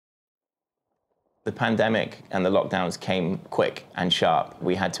The pandemic and the lockdowns came quick and sharp.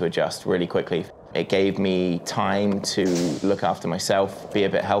 We had to adjust really quickly. It gave me time to look after myself, be a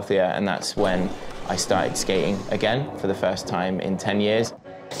bit healthier, and that's when I started skating again for the first time in 10 years.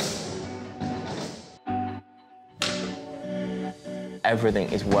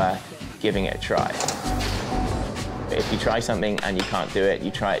 Everything is worth giving it a try. If you try something and you can't do it, you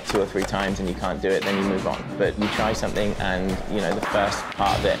try it 2 or 3 times and you can't do it, then you move on. But you try something and, you know, the first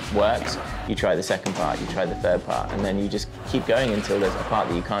part of it works, you try the second part, you try the third part, and then you just keep going until there's a part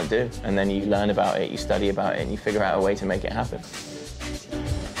that you can't do. And then you learn about it, you study about it, and you figure out a way to make it happen.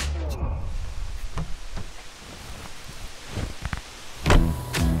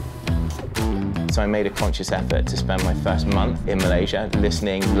 So I made a conscious effort to spend my first month in Malaysia,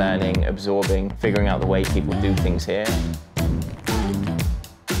 listening, learning, absorbing, figuring out the way people do things here.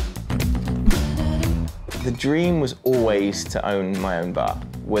 The dream was always to own my own bar,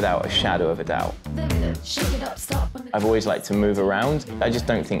 without a shadow of a doubt. I've always liked to move around. I just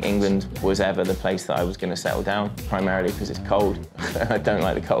don't think England was ever the place that I was going to settle down, primarily because it's cold. I don't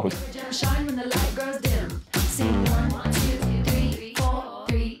like the cold.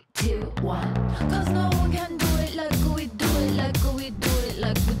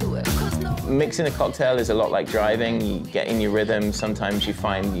 Mixing a cocktail is a lot like driving. You get in your rhythm, sometimes you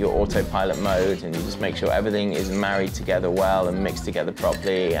find your autopilot mode and you just make sure everything is married together well and mixed together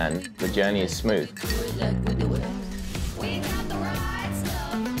properly, and the journey is smooth.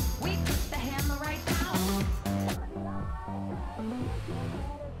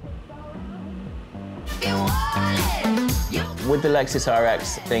 With the Lexus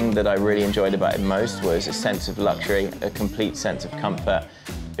RX, the thing that I really enjoyed about it most was a sense of luxury, a complete sense of comfort.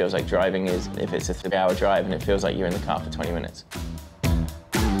 It feels like driving is, if it's a 3-hour drive, and it feels like you're in the car for 20 minutes.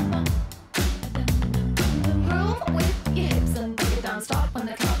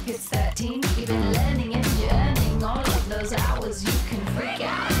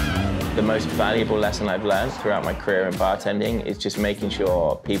 The most valuable lesson I've learned throughout my career in bartending is just making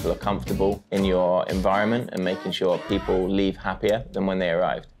sure people are comfortable in your environment and making sure people leave happier than when they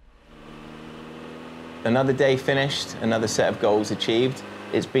arrived. Another day finished, another set of goals achieved.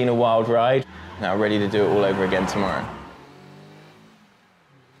 It's been a wild ride. Now ready to do it all over again tomorrow.